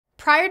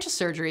Prior to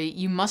surgery,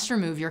 you must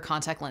remove your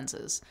contact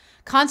lenses.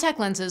 Contact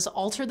lenses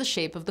alter the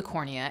shape of the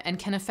cornea and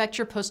can affect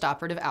your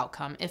postoperative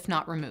outcome if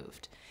not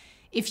removed.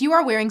 If you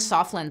are wearing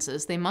soft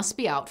lenses, they must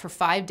be out for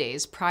 5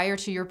 days prior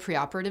to your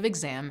preoperative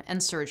exam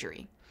and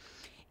surgery.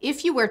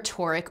 If you wear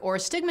toric or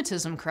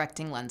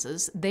astigmatism-correcting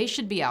lenses, they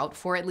should be out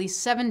for at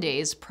least 7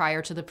 days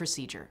prior to the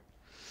procedure.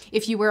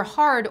 If you wear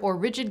hard or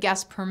rigid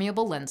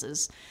gas-permeable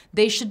lenses,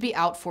 they should be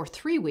out for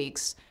 3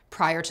 weeks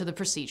prior to the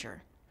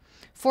procedure.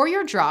 For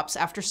your drops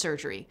after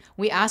surgery,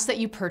 we ask that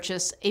you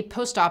purchase a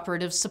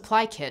postoperative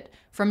supply kit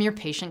from your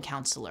patient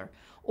counselor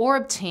or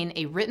obtain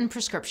a written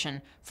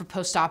prescription for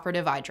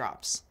postoperative eye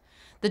drops.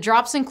 The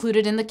drops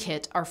included in the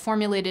kit are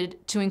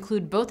formulated to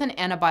include both an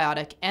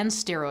antibiotic and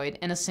steroid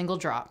in a single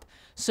drop,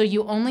 so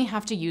you only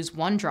have to use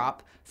 1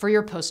 drop for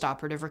your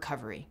postoperative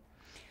recovery.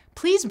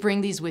 Please bring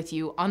these with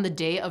you on the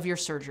day of your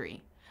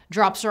surgery.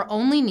 Drops are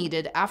only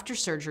needed after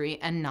surgery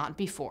and not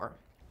before.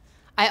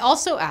 I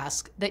also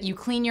ask that you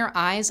clean your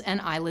eyes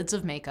and eyelids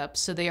of makeup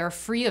so they are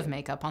free of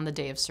makeup on the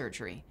day of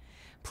surgery.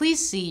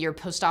 Please see your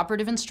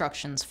postoperative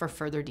instructions for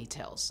further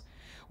details.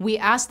 We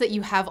ask that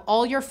you have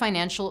all your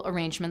financial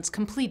arrangements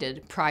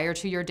completed prior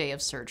to your day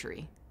of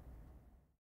surgery.